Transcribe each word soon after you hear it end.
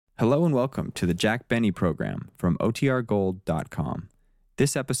Hello and welcome to the Jack Benny program from OTRGold.com.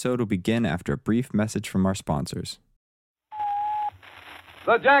 This episode will begin after a brief message from our sponsors.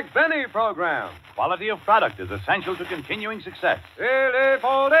 The Jack Benny program. Quality of product is essential to continuing success.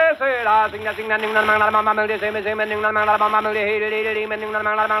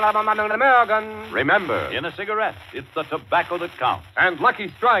 Remember, In a cigarette, it's the tobacco that counts. and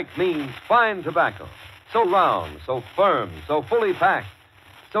Lucky Strike means fine tobacco. So round, so firm, so fully packed,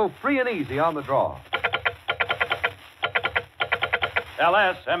 so free and easy on the draw.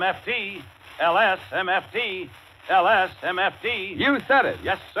 LSMFT, LSMFT, LSMFT. You said it.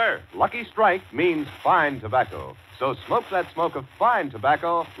 Yes, sir. Lucky Strike means fine tobacco. So smoke that smoke of fine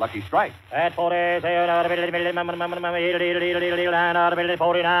tobacco, Lucky Strike. At 49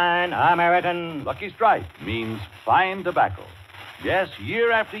 American. Lucky Strike means fine tobacco. Yes,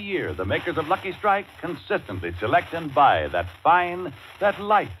 year after year, the makers of Lucky Strike consistently select and buy that fine, that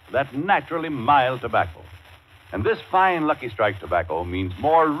light, that naturally mild tobacco. And this fine Lucky Strike tobacco means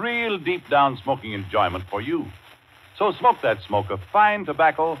more real deep-down smoking enjoyment for you. So smoke that smoke of fine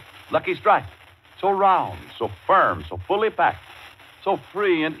tobacco, Lucky Strike. So round, so firm, so fully packed, so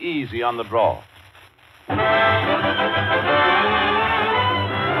free and easy on the draw.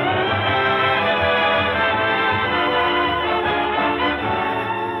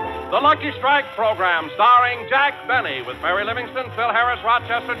 The Lucky Strike program, starring Jack Benny, with Mary Livingston, Phil Harris,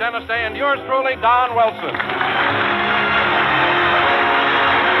 Rochester, Dennis Day, and yours truly, Don Wilson.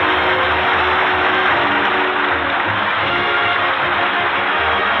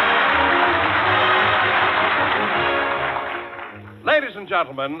 Ladies and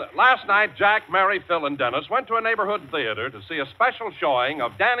gentlemen, last night, Jack, Mary, Phil, and Dennis went to a neighborhood theater to see a special showing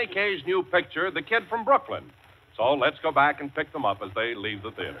of Danny Kaye's new picture, The Kid from Brooklyn. So let's go back and pick them up as they leave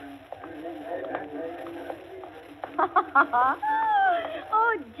the theater.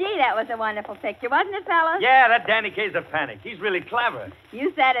 Oh, gee, that was a wonderful picture, wasn't it, fellas? Yeah, that Danny Kaye's a panic. He's really clever.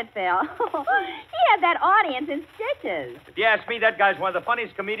 You said it, Phil. He had that audience in stitches. If you ask me, that guy's one of the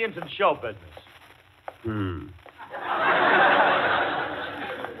funniest comedians in show business.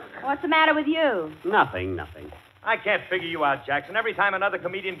 What's the matter with you? Nothing. I can't figure you out, Jackson. Every time another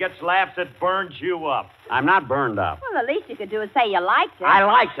comedian gets laughs, it burns you up. I'm not burned up. Well, the least you could do is say you liked it. I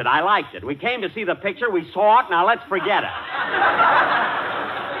liked it. We came to see the picture. We saw it. Now let's forget it.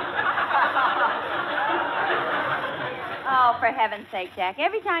 Oh, for heaven's sake, Jack.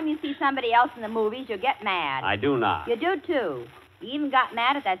 Every time you see somebody else in the movies, you get mad. I do not. You do, too. You even got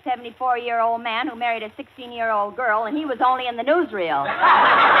mad at that 74-year-old man who married a 16-year-old girl, and he was only in the newsreel.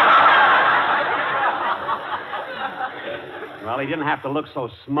 Well, he didn't have to look so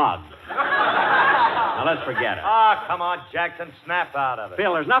smug. Now let's forget it. Oh, come on, Jackson. Snap out of it.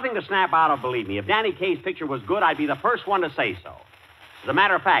 Phil, there's nothing to snap out of, believe me. If Danny Kaye's picture was good, I'd be the first one to say so. As a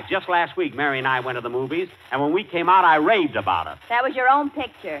matter of fact, just last week, Mary and I went to the movies, and when we came out, I raved about it. That was your own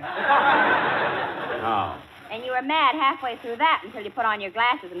picture. Oh. And you were mad halfway through that until you put on your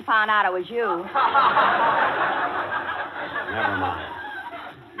glasses and found out it was you. Never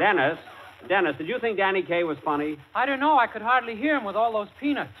mind. Dennis, did you think Danny Kaye was funny? I don't know. I could hardly hear him with all those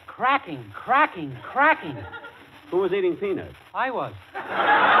peanuts. Cracking. Who was eating peanuts? I was.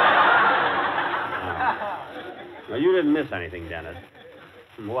 Well, you didn't miss anything, Dennis.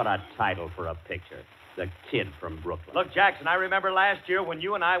 What a title for a picture. The Kid from Brooklyn. Look, Jackson, I remember last year when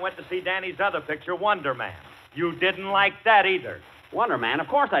you and I went to see Danny's other picture, Wonder Man. You didn't like that either. Wonder Man? Of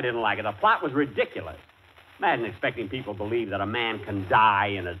course I didn't like it. The plot was ridiculous. Imagine expecting people to believe that a man can die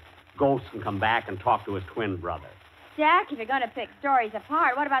and his ghost can come back and talk to his twin brother. Jack, if you're going to pick stories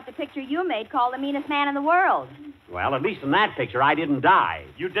apart, what about the picture you made called The Meanest Man in the World? Well, at least in that picture, I didn't die.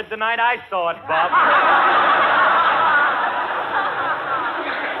 You did the night I saw it, Bob.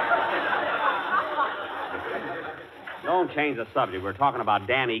 Don't change the subject. We're talking about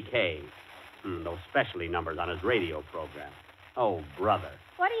Danny Kaye. Those specialty numbers on his radio program. Oh, brother.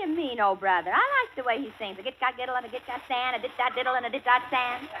 What do you mean, oh, brother? I like the way he sings. A git-got-giddle and a git-got-stand, a dit-got-diddle and a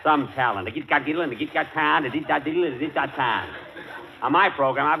dit-got-stand. Some talent. A git-got-giddle and a git-got-tan, a dit-got-diddle and a dit-got-tan. On my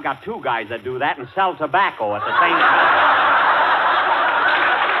program, I've got two guys that do that and sell tobacco at the same time.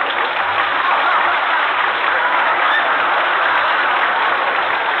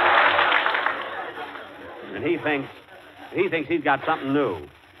 And he thinks he's got something new.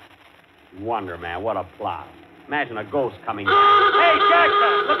 Wonder Man, what a plot. Imagine a ghost coming in. Hey,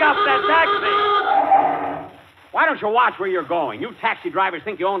 Jackson, look out for that taxi. Why don't you watch where you're going? You taxi drivers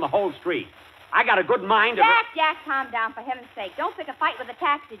think you own the whole street. I got a good mind to... Jack, calm down, for heaven's sake. Don't pick a fight with a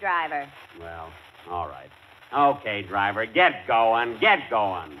taxi driver. Well, all right. Okay, driver, get going. Yes,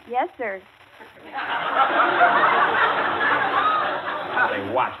 sir.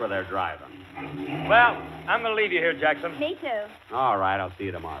 They watch where they're driving. Well, I'm going to leave you here, Jackson. Me too. All right, I'll see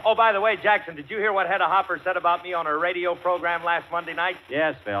you tomorrow. Oh, by the way, Jackson, did you hear what Hedda Hopper said about me on her radio program last Monday night?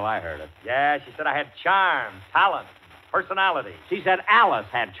 Yes, Phil, I heard it. Yeah, she said I had charm, talent, personality. She said Alice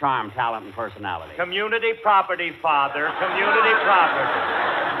had charm, talent, and personality. Community property, Father. Community property.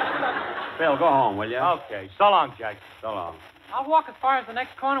 Phil, go home, will you? Okay. So long, Jackson. So long. I'll walk as far as the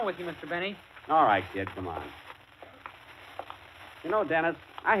next corner with you, Mr. Benny. All right, kid, come on. You know, Dennis,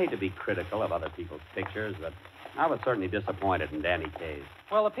 I hate to be critical of other people's pictures, but I was certainly disappointed in Danny Kaye's.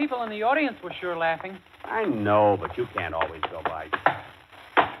 Well, the people in the audience were sure laughing. I know, but you can't always go by.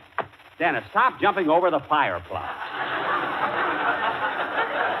 Dennis, stop jumping over the fire plug.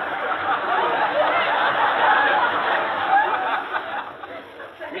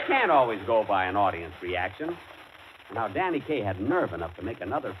 You can't always go by an audience reaction. Now, Danny Kaye had nerve enough to make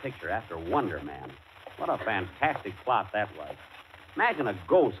another picture after Wonder Man. What a fantastic plot that was. Imagine a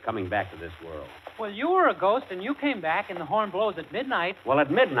ghost coming back to this world. Well, you were a ghost, and you came back, and the horn blows at midnight. Well,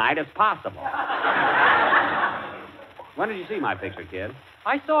 at midnight, it's possible. When did you see my picture, kid?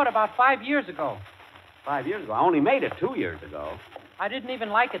 I saw it about 5 years ago. 5 years ago. I only made it 2 years ago. I didn't even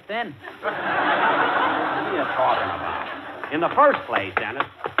like it then. What are you talking about? In the first place, Dennis.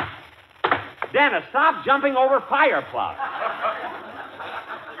 Dennis, stop jumping over fire plugs.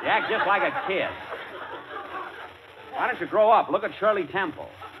 You act just like a kid. Why don't you grow up? Look at Shirley Temple.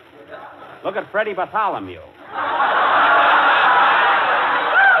 Look at Freddie Bartholomew.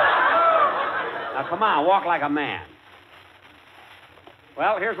 Now, come on, walk like a man.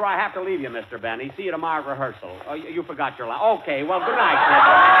 Well, here's where I have to leave you, Mr. Benny. See you tomorrow at rehearsal. Oh, you forgot your line. Okay, well, good night, kid.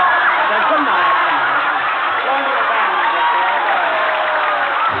 Says good night. Go into the band, my good boy.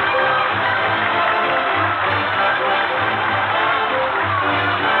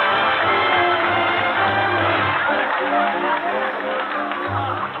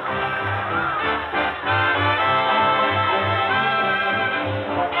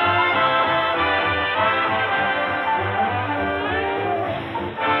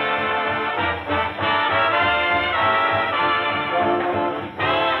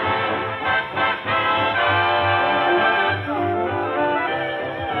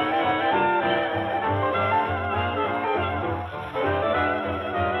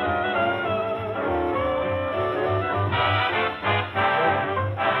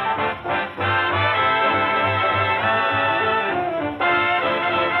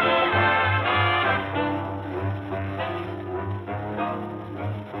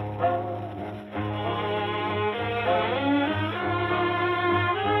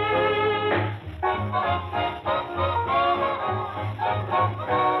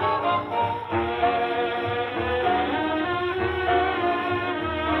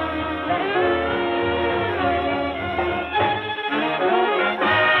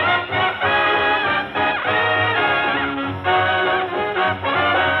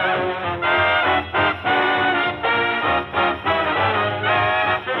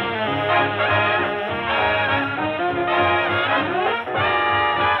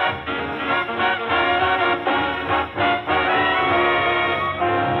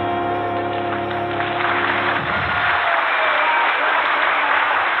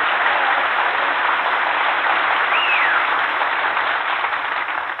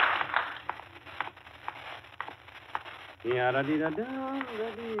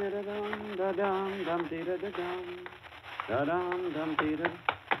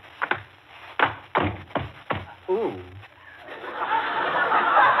 Ooh.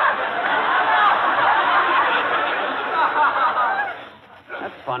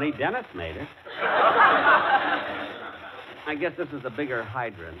 That's funny. Dennis made it. I guess this is a bigger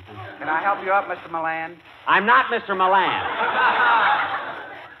hydrant. Can I help you up, Mr. Milan? I'm not Mr. Milan.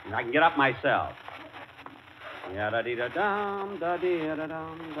 I can get up myself. Yada-dee-da-dum,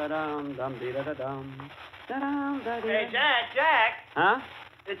 da-dee-da-dum, da-dum, dum-dee-da-da-dum, da-dum, da-dee. Hey, Jack. Huh?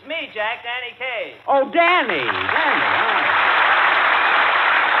 It's me, Jack, Danny Kaye. Oh, Danny.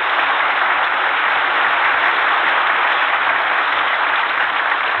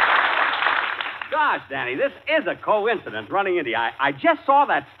 Gosh, Danny, this is a coincidence running into you. I just saw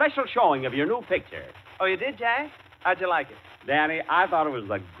that special showing of your new picture. Oh, you did, Jack? How'd you like it? Danny, I thought it was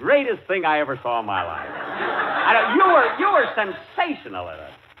the greatest thing I ever saw in my life. You were sensational in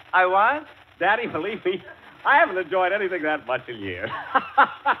it. I was? Danny, believe me, I haven't enjoyed anything that much in years.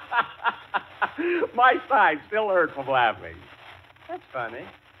 My side still hurt from laughing. That's funny.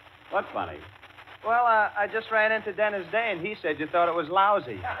 What's funny? Well, I just ran into Dennis Day, and he said you thought it was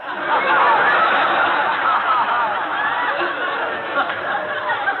lousy.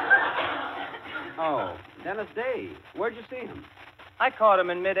 Oh, Dennis Day. Where'd you see him? I caught him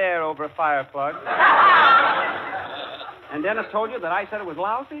in midair over a fire plug. And Dennis told you that I said it was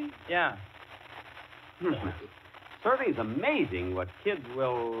lousy? Yeah. Certainly is amazing what kids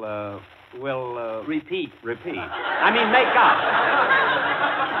will Repeat. I mean, make up.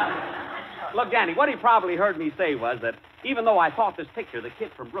 Look, Danny, what he probably heard me say was that even though I thought this picture, The Kid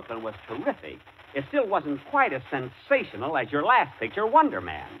from Brooklyn, was terrific, it still wasn't quite as sensational as your last picture, Wonder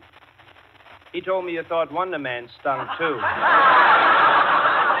Man. He told me you thought Wonder Man stung, too.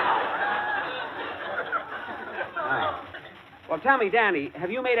 Oh. Well, tell me, Danny,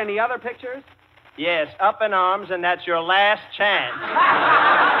 have you made any other pictures? Yes, Up in Arms, and that's your last chance.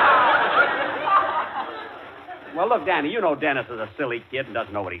 Well, look, Danny, you know Dennis is a silly kid and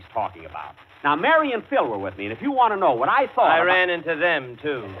doesn't know what he's talking about. Now, Mary and Phil were with me, and if you want to know what I thought... I ran into them,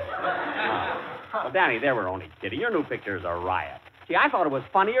 too. Well, Danny, they were only kidding. Your new picture's a riot. Gee, I thought it was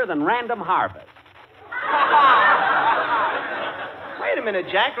funnier than Random Harvest. Wait a minute,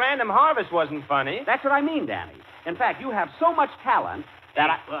 Jack. Random Harvest wasn't funny. That's what I mean, Danny. In fact, you have so much talent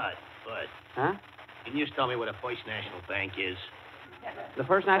that Bud. Huh? Can you just tell me what a First National Bank is? The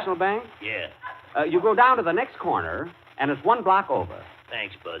First National Bank? Yeah. You go down to the next corner, and it's 1 block over.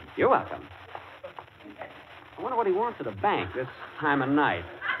 Thanks, Bud. You're welcome. I wonder what he wants at a bank this time of night.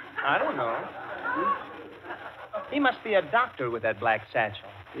 I don't know. He must be a doctor with that black satchel.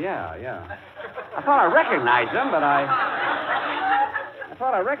 Yeah. I thought I recognized him, but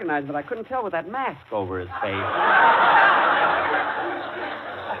I couldn't tell with that mask over his face.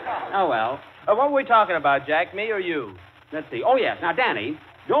 Oh, well. What were we talking about, Jack? Me or you? Let's see. Oh, yes. Now, Danny,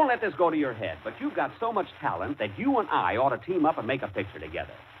 don't let this go to your head, but you've got so much talent that you and I ought to team up and make a picture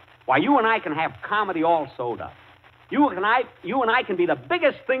together. Why, you and I can have comedy all sewed up. You and I can be the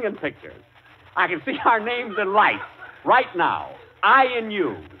biggest thing in pictures. I can see our names in lights right now. I and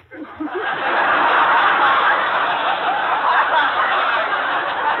you.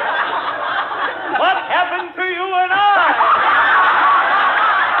 What happened to you and I?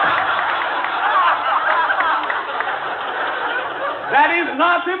 That is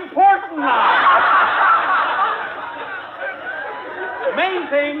not important now. The main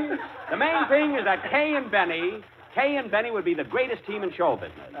thing is that Kay and Benny would be the greatest team in show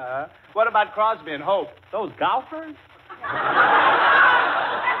business. What about Crosby and Hope? Those golfers?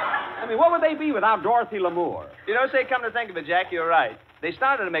 I mean, what would they be without Dorothy Lamour? You know, say, come to think of it, Jack, you're right. They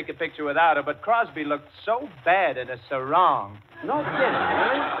started to make a picture without her, but Crosby looked so bad in a sarong. No kidding,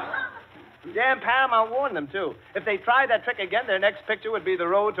 really? Yeah, and Paramount warned them, too. If they tried that trick again, their next picture would be The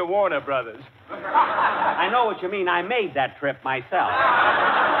Road to Warner Brothers. I know what you mean. I made that trip myself.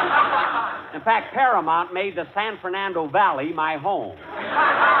 In fact, Paramount made the San Fernando Valley my home.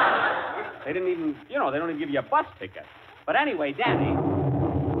 They didn't even, they don't even give you a bus ticket. But anyway, Danny...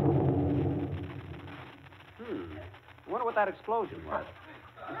 I wonder what that explosion was.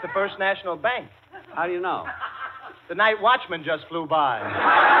 It's the First National Bank. How do you know? The night watchman just flew by.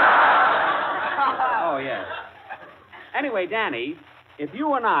 Oh, yes. Anyway, Danny, if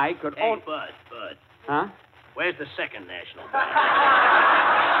you and I could... Hey, Bud. Huh? Where's the Second National Bank?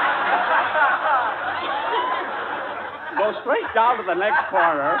 Go straight down to the next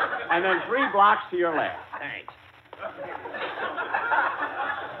corner, and then 3 blocks to your left. Thanks.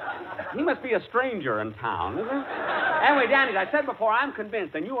 He must be a stranger in town, isn't he? Anyway, Danny, as I said before, I'm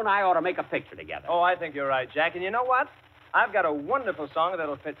convinced that you and I ought to make a picture together. Oh, I think you're right, Jack. And you know what? I've got a wonderful song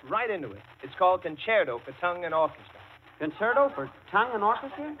that'll fit right into it. It's called Concerto for Tongue and Orchestra. Concerto for tongue and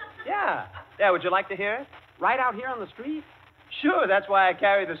orchestra? Yeah. Yeah, would you like to hear it? Right out here on the street? Sure, that's why I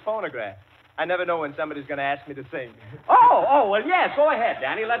carry this phonograph. I never know when somebody's going to ask me to sing. Oh, well, yes, go ahead,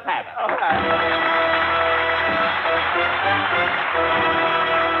 Danny. Let's have it. All right.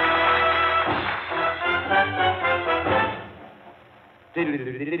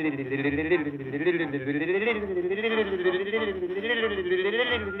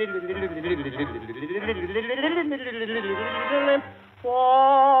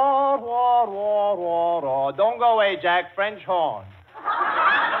 Don't go away, Jack. French horn.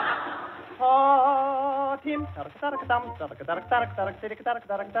 Tim.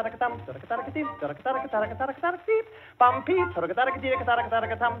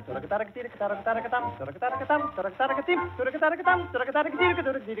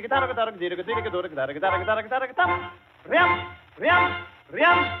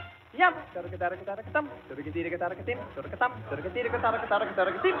 Yum.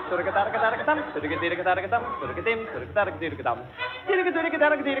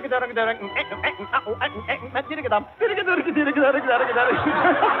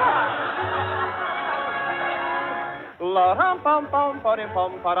 La ram pam pam pam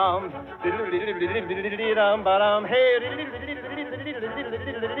pam pam. Hey.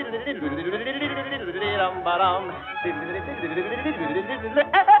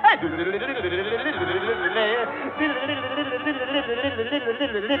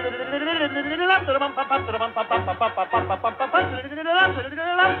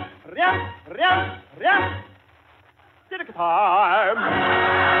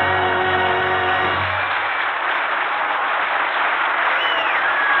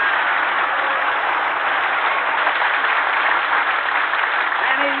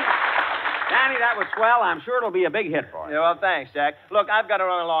 Danny, that was swell. I'm sure it'll be a big hit for you. Yeah, well, thanks, Jack. Look, I've got to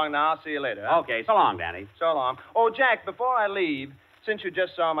run along now. I'll see you later. Huh? Okay, so long, Danny. So long. Oh, Jack, before I leave, since you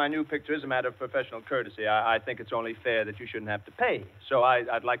just saw my new picture, as a matter of professional courtesy, I think it's only fair that you shouldn't have to pay. So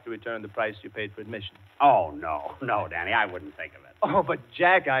I'd like to return the price you paid for admission. Oh, no. No, Danny, I wouldn't think of it. Oh, but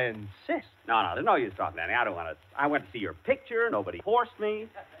Jack, I insist. No, there's no use talking, Danny. I don't want to. I went to see your picture. Nobody forced me.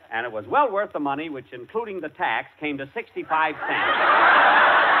 And it was well worth the money, which, including the tax, came to 65 cents.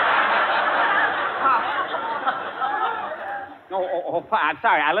 I'm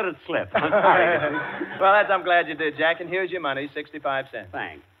sorry. I let it slip. I'm sorry. Well, I'm glad you did, Jack. And here's your money, 65 cents.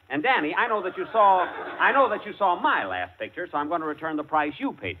 Thanks. And Danny, I know that you saw my last picture, so I'm going to return the price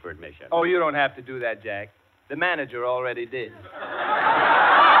you paid for admission. Oh, you don't have to do that, Jack. The manager already did.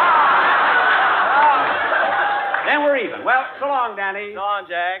 Then we're even. Well, so long, Danny. So long,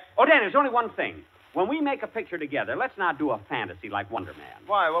 Jack. Oh, Danny, there's only one thing. When we make a picture together, let's not do a fantasy like Wonder Man.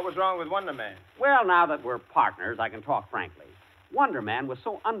 Why? What was wrong with Wonder Man? Well, now that we're partners, I can talk frankly. Wonder Man was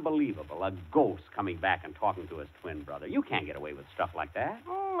so unbelievable, a ghost coming back and talking to his twin brother. You can't get away with stuff like that.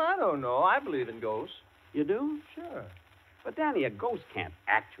 I don't know. I believe in ghosts. You do? Sure. But, Danny, a ghost can't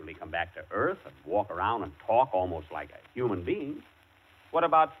actually come back to Earth and walk around and talk almost like a human being. What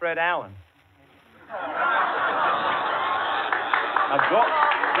about Fred Allen? A ghost?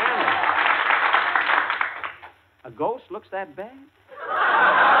 Danny. A ghost looks that bad?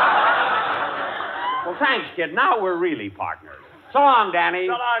 Well, thanks, kid. Now we're really partners. So long, Danny.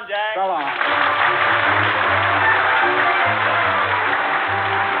 So long, Jack. So long.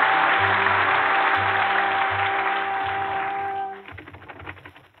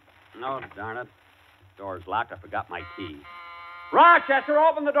 No, darn it. Door's locked. I forgot my key. Rochester,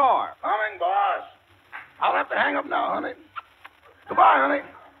 open the door. Coming, boss. I'll have to hang up now, honey. Goodbye, honey.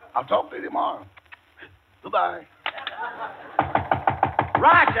 I'll talk to you tomorrow. Goodbye.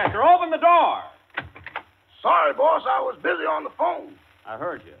 Rochester, open the door. Sorry, boss. I was busy on the phone. I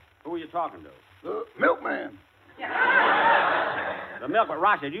heard you. Who were you talking to? The milkman. The milkman.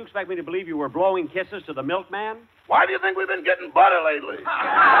 Rochester, do you expect me to believe you were blowing kisses to the milkman? Why do you think we've been getting butter lately?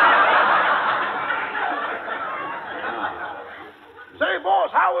 Say,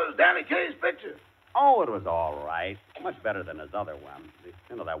 boss, how was Danny Kaye's picture? Oh, it was all right. Much better than his other one.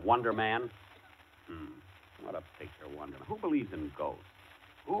 You know, that Wonder Man? What a picture, Wonder Man. Who believes in ghosts?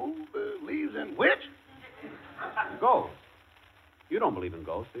 Who believes in which? Ghosts. You don't believe in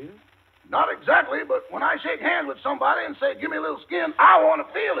ghosts, do you? Not exactly, but when I shake hands with somebody and say, give me a little skin, I want to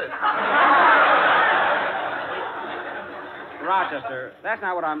feel it. Rochester, that's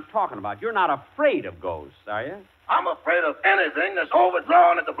not what I'm talking about. You're not afraid of ghosts, are you? I'm afraid of anything that's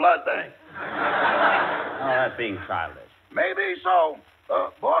overdrawn at the blood bank. Oh, that's being childish. Maybe so,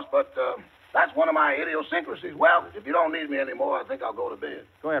 boss, but that's one of my idiosyncrasies. Well, if you don't need me anymore, I think I'll go to bed.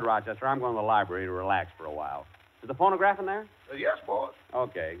 Go ahead, Rochester. I'm going to the library to relax for a while. Is the phonograph in there? Yes, boss.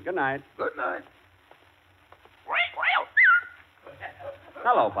 Okay. Good night. Good night.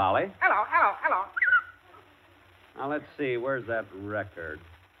 Hello, Polly. Hello. Now, let's see. Where's that record?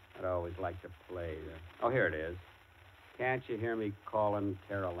 I'd always like to play. Oh, here it is. Can't you hear me calling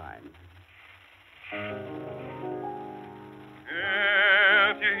Caroline? Can't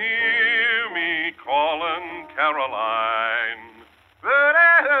you hear me calling Caroline?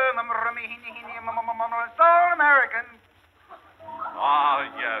 Soul American. Ah,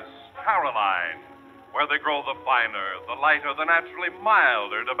 yes, Caroline, where they grow the finer, the lighter, the naturally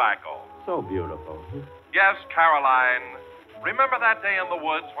milder tobacco. So beautiful. Yes, Caroline. Remember that day in the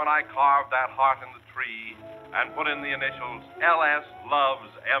woods when I carved that heart in the tree and put in the initials LS Loves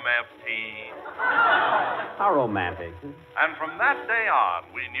MFT? How romantic. And from that day on,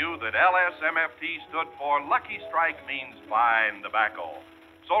 we knew that LSMFT stood for Lucky Strike means fine tobacco.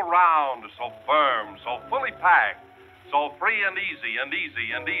 So round, so firm, so fully packed, so free and easy and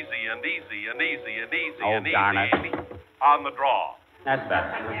easy and easy and easy and easy and easy and easy. Darn it. On the draw. That's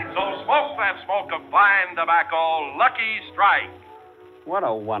better. So smoke that smoke of fine tobacco, Lucky Strike. What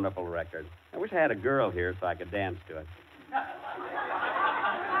a wonderful record. I wish I had a girl here so I could dance to it.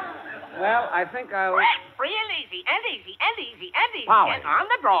 Well, I think I'll... Free and easy, and easy, and easy, and easy. Polly. And on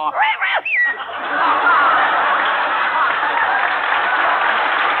the draw.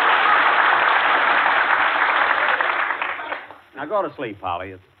 go to sleep, Polly.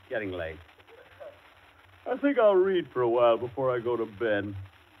 It's getting late. I think I'll read for a while before I go to bed.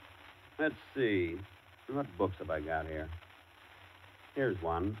 Let's see. What books have I got here? Here's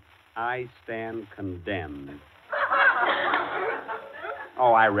one. I Stand Condemned.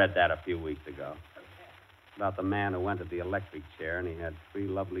 Oh, I read that a few weeks ago. About the man who went to the electric chair and he had 3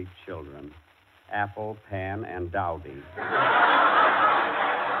 lovely children. Apple, Pan, and Dowdy.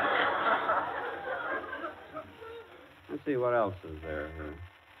 Let's see, what else is there here?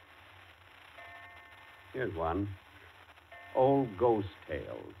 Here's one. Old Ghost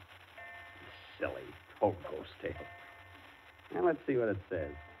Tales. Silly. Old Ghost Tales. Now, let's see what it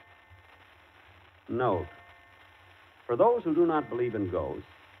says. Note. For those who do not believe in ghosts,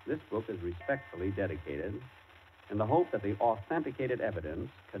 this book is respectfully dedicated in the hope that the authenticated evidence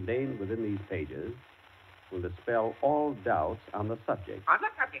contained within these pages will dispel all doubts on the subject. On the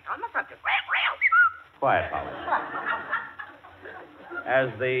subject. Quiet, Holly.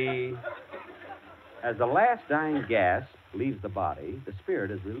 As the last dying gasp leaves the body, the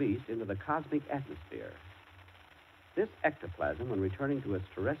spirit is released into the cosmic atmosphere. This ectoplasm, when returning to its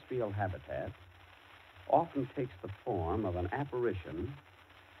terrestrial habitat, often takes the form of an apparition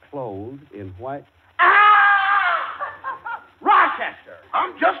clothed in white... Rochester!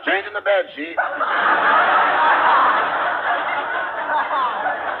 I'm just changing the bed sheet.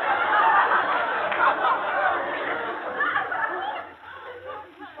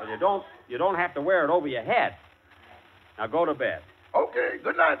 Well, you don't have to wear it over your head. Now go to bed. Okay.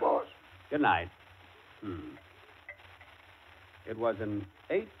 Good night, boss. Good night. It was in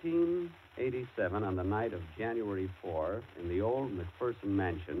 1887, on the night of January 4th, in the old McPherson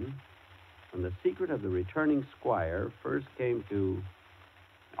mansion, when the secret of the returning squire first came to...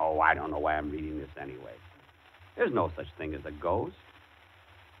 Oh, I don't know why I'm reading this anyway. There's no such thing as a ghost.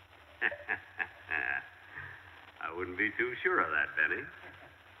 I wouldn't be too sure of that, Benny.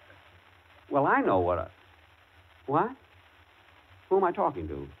 Well, I know what a... What? Who am I talking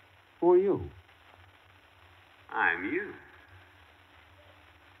to? Who are you? I'm you.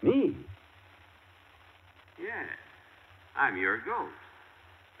 Me? Yes. I'm your ghost.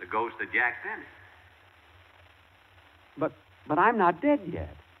 The ghost of Jack Benny. But I'm not dead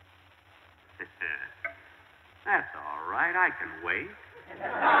yet. That's all right. I can wait.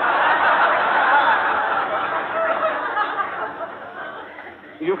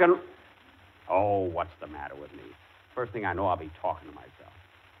 You can... Oh, what's the matter with me? First thing I know, I'll be talking to myself.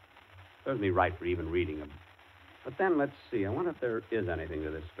 Serves me right for even reading them. But then, let's see. I wonder if there is anything to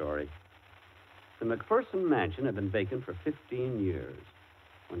this story. The McPherson mansion had been vacant for 15 years,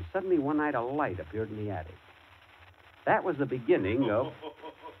 when suddenly one night a light appeared in the attic. That was the beginning of...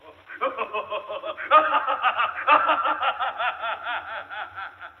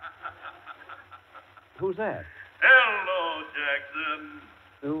 Who's that? Hello, Jackson.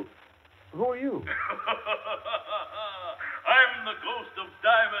 Who are you? I'm the ghost of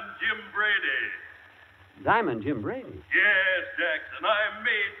Diamond Jim Brady. Diamond Jim Brady? Yes, Jackson, I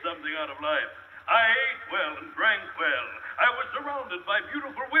made something out of life. I ate well and drank well. I was surrounded by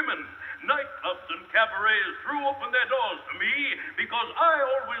beautiful women. Nightclubs and cabarets threw open their doors to me because I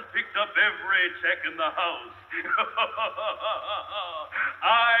always picked up every check in the house.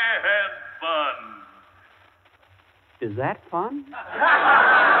 I had fun. Is that fun?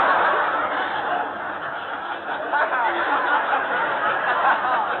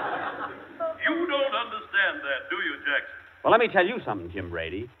 You don't understand that, do you, Jackson? Well, let me tell you something, Jim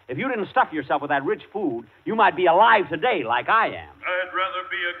Brady. If you didn't stuff yourself with that rich food, you might be alive today like I am. I'd rather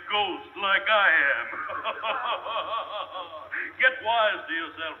be a ghost like I am. Get wise to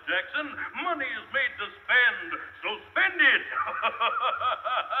yourself, Jackson. Money is made to spend, so spend it.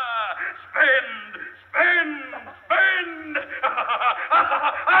 Spend, spend, spend.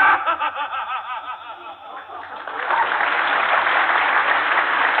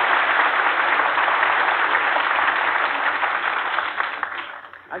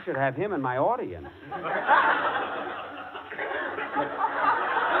 I should have him in my audience.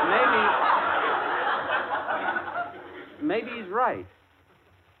 Maybe he's right.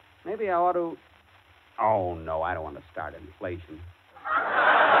 Maybe I ought to... Oh, no, I don't want to start inflation.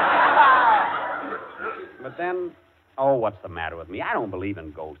 But then, what's the matter with me? I don't believe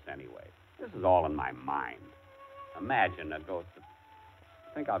in ghosts anyway. This is all in my mind. Imagine a ghost. I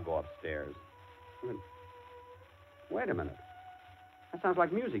think I'll go upstairs. Wait a minute. That sounds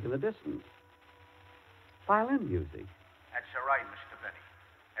like music in the distance. Violin music. That's all right, Mr. Benny.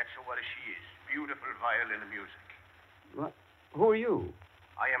 That's what she is. Beautiful violin music. What? Who are you?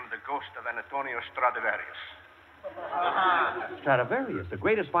 I am the ghost of Antonio Stradivarius. Stradivarius, the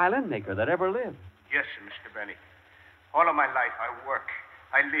greatest violin maker that ever lived. Yes, Mr. Benny. All of my life I work,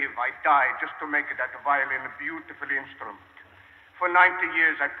 I live, I die just to make that violin a beautiful instrument. For 90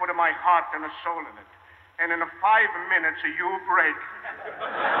 years I put my heart and a soul in it. And in 5 minutes you break.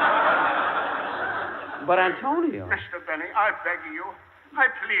 But Antonio... Mr. Benny, I beg you, I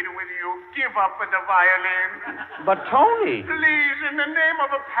plead with you, give up with the violin. But Tony... Please, in the name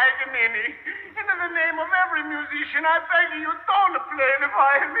of a Paganini, and in the name of every musician, I beg you, don't play the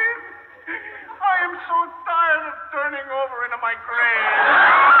violin. I am so tired of turning over into my grave.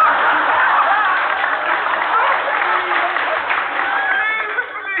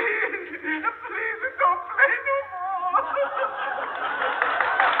 Please, don't play no more.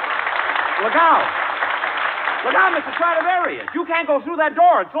 Look out! Look out, Mr. Stradivarius. You can't go through that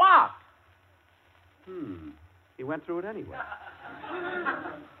door. It's locked. He went through it anyway.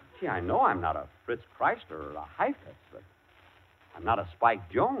 Gee, I know I'm not a Fritz Chrysler or a Heifetz, but I'm not a Spike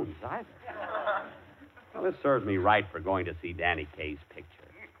Jones either. Well, this serves me right for going to see Danny Kaye's picture.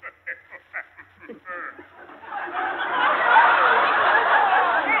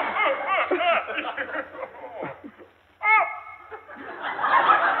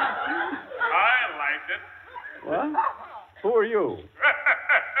 What? Who are you? I'm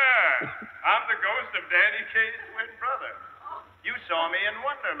the ghost of Danny Kaye's twin brother. You saw me in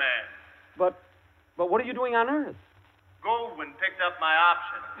Wonder Man. But what are you doing on Earth? Goldwyn picked up my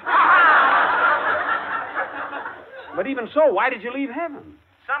option. But even so, why did you leave heaven?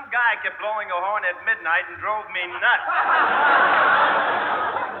 Some guy kept blowing a horn at midnight and drove me nuts.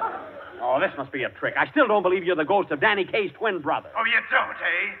 Oh, this must be a trick. I still don't believe you're the ghost of Danny Kaye's twin brother. Oh, you don't,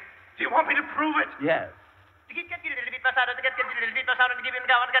 eh? Do you want me to prove it? Yes. Stop it!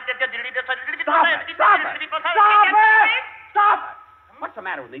 Stop it! Stop it! What's the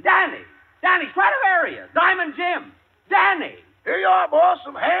matter with me? Danny! Danny Stradivarius! Diamond Jim! Danny! Here you are, boss.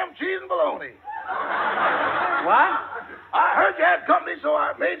 Some ham, cheese, and bologna. What? I heard you had company, so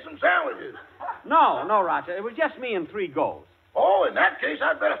I made some sandwiches. No, Roger. It was just me and 3 ghosts. Oh, in that case,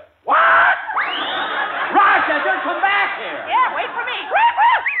 I'd better... What? Rochester, come back here! Yeah, wait for me.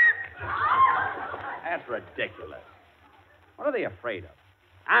 That's ridiculous. What are they afraid of?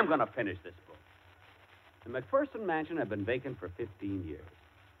 I'm going to finish this book. The McPherson mansion had been vacant for 15 years,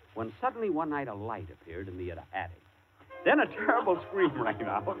 when suddenly one night a light appeared in the attic. Then a terrible scream rang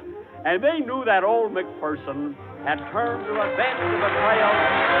out, and they knew that old McPherson had turned to avenge the betrayal of...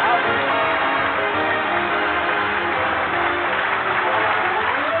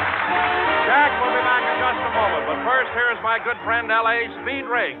 Jack will be back in just a moment, but first, here's my good friend L.A. Speed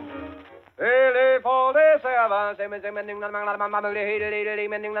Riggs. In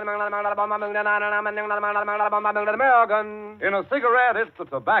a cigarette, it's the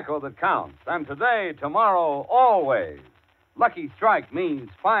tobacco that counts. And today, tomorrow, always. Lucky Strike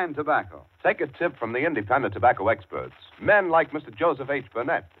means fine tobacco. Take a tip from the independent tobacco experts. Men like Mr. Joseph H.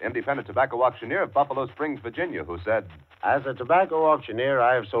 Burnett, independent tobacco auctioneer of Buffalo Springs, Virginia, who said, "As a tobacco auctioneer,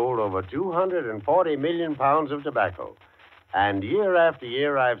 I have sold over 240 million pounds of tobacco. And year after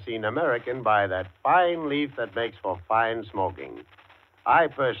year, I've seen American buy that fine leaf that makes for fine smoking. I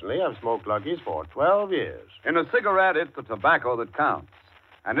personally have smoked Lucky's for 12 years. In a cigarette, it's the tobacco that counts.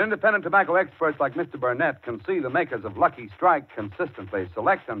 And independent tobacco experts like Mr. Burnett can see the makers of Lucky Strike consistently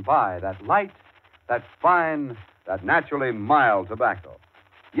select and buy that light, that fine, that naturally mild tobacco.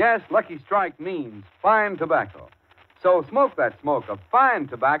 Yes, Lucky Strike means fine tobacco. So smoke that smoke of fine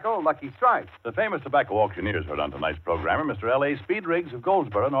tobacco, Lucky Strike. The famous tobacco auctioneers heard on tonight's programmer, Mr. L.A. Speed Riggs of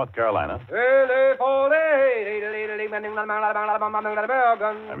Goldsboro, North Carolina. And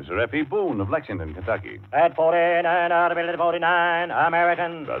Mr. F.E. Boone of Lexington, Kentucky. At 49 out of 49,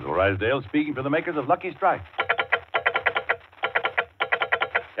 American. Basil Rysdale speaking for the makers of Lucky Strike.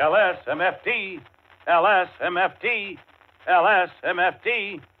 LSMFT, LSMFT,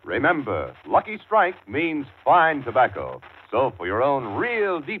 LSMFT. Remember, Lucky Strike means fine tobacco. So for your own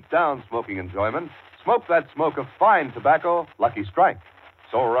real deep-down smoking enjoyment, smoke that smoke of fine tobacco, Lucky Strike.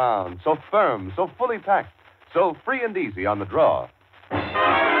 So round, so firm, so fully packed, so free and easy on the draw.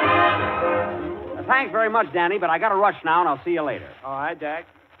 Thanks very much, Danny, but I got to rush now, and I'll see you later. All right, Jack.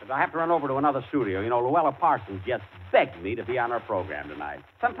 But I have to run over to another studio. You know, Luella Parsons just begged me to be on her program tonight.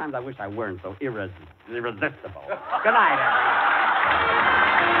 Sometimes I wish I weren't so irresistible. Good night, everyone.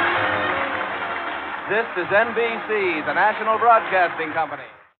 This is NBC, the National Broadcasting Company.